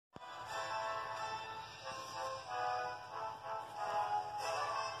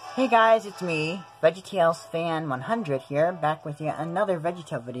Hey guys, it's me, VeggieTales Fan 100 here, back with yet another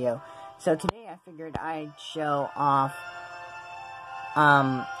VeggieTale video. So today I figured I'd show off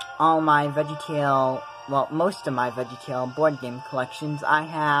all my VeggieTale, well, most of my VeggieTale board game collections. I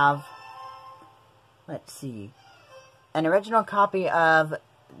have, let's see, an original copy of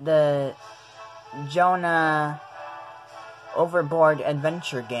the Jonah Overboard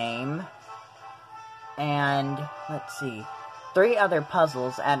adventure game, and let's see, 3 other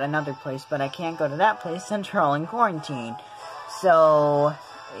puzzles at another place, but I can't go to that place since we're all in quarantine. So,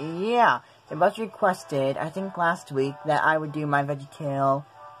 yeah, it was requested, I think last week, that I would do my VeggieTale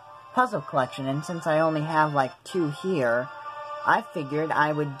puzzle collection, and since I only have like 2 here, I figured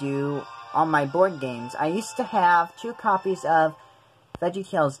I would do all my board games. I used to have 2 copies of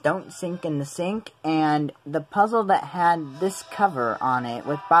VeggieTales Don't Sink in the Sink, and the puzzle that had this cover on it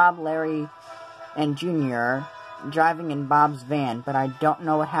with Bob, Larry, and Junior driving in Bob's van, but I don't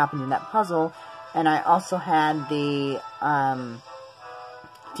know what happened to that puzzle. And I also had the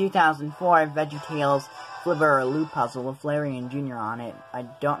 2004 VeggieTales Flibberaloo puzzle with Larry and Junior on it. I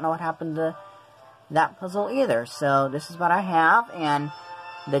don't know what happened to that puzzle either. So this is what I have, and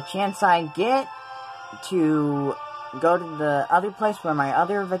the chance I get to go to the other place where my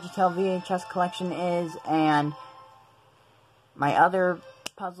other VeggieTale VHS collection is, and my other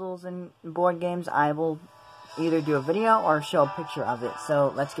puzzles and board games, I will either do a video or show a picture of it.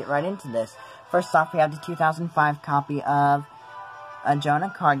 So let's get right into this. First off, we have the 2005 copy of a Jonah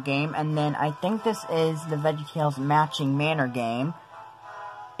card game, and then I think this is the VeggieTales Matching Manor game,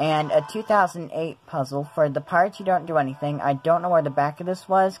 and a 2008 puzzle for the Pirates Who Don't Do Anything. I don't know where the back of this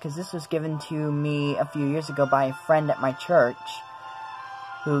was, because this was given to me a few years ago by a friend at my church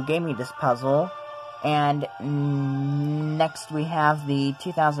who gave me this puzzle. And next we have the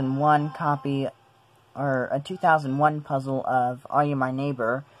 2001 copy, or a 2001 puzzle of Are You My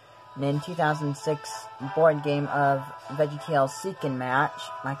Neighbor, and then 2006 board game of VeggieTales Seek and Match.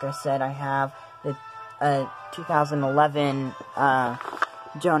 Like I said, I have the 2011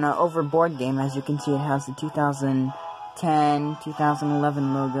 Jonah Overboard game. As you can see, it has the 2010,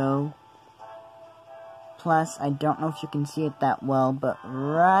 2011 logo. Plus, I don't know if you can see it that well, but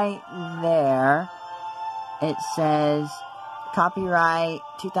right there, it says copyright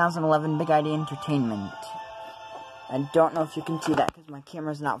 2011 Big Idea Entertainment. I don't know if you can see that because my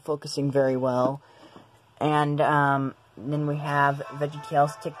camera's not focusing very well. And then we have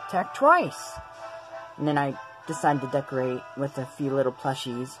VeggieTales Tic Tac Twice. And then I decided to decorate with a few little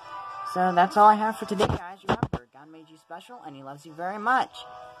plushies. So that's all I have for today, guys. Remember, God made you special and He loves you very much.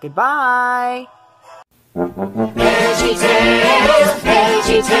 Goodbye! VeggieTales,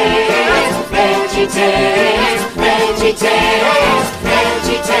 VeggieTales, VeggieTales, VeggieTales,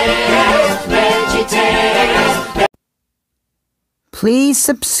 VeggieTales, VeggieTales. Please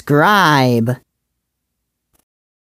subscribe.